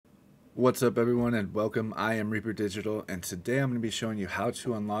What's up everyone and welcome. I am ReaperDigital and today I'm going to be showing you how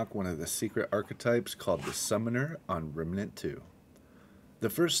to unlock one of the secret archetypes called the Summoner on Remnant 2. The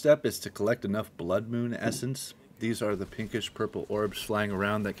first step is to collect enough Blood Moon Essence. These are the pinkish purple orbs flying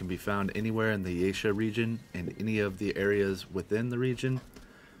around that can be found anywhere in the Asia region and any of the areas within the region.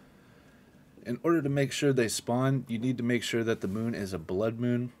 In order to make sure they spawn, you need to make sure that the moon is a blood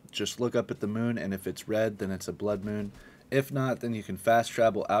moon. Just look up at the moon, and if it's red, then it's a blood moon. If not, then you can fast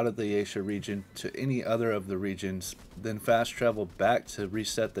travel out of the Asia region to any other of the regions, then fast travel back to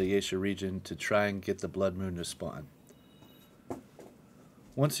reset the Asia region to try and get the blood moon to spawn.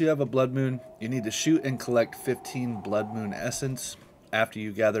 Once you have a blood moon, you need to shoot and collect 15 blood moon essence. After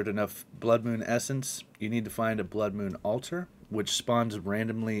you gathered enough blood moon essence, you need to find a blood moon altar, which spawns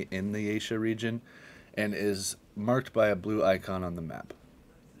randomly in the Asia region and is marked by a blue icon on the map.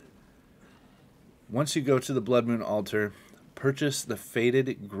 Once you go to the blood moon altar, purchase the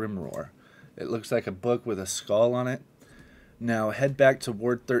Faded Grimoire. It looks like a book with a skull on it. Now head back to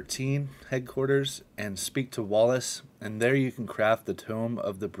Ward 13 headquarters and speak to Wallace, and there you can craft the Tome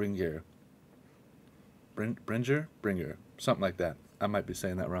of the Bringer. Bringer, something like that. I might be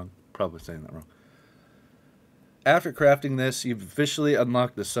saying that wrong. Probably saying that wrong. After crafting this, you've officially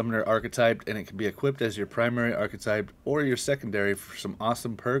unlocked the Summoner archetype, and it can be equipped as your primary archetype or your secondary for some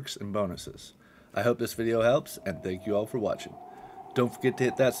awesome perks and bonuses. I hope this video helps, and thank you all for watching. Don't forget to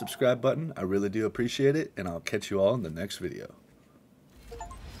hit that subscribe button. I really do appreciate it, and I'll catch you all in the next video.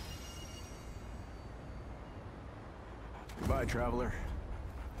 Goodbye, traveler.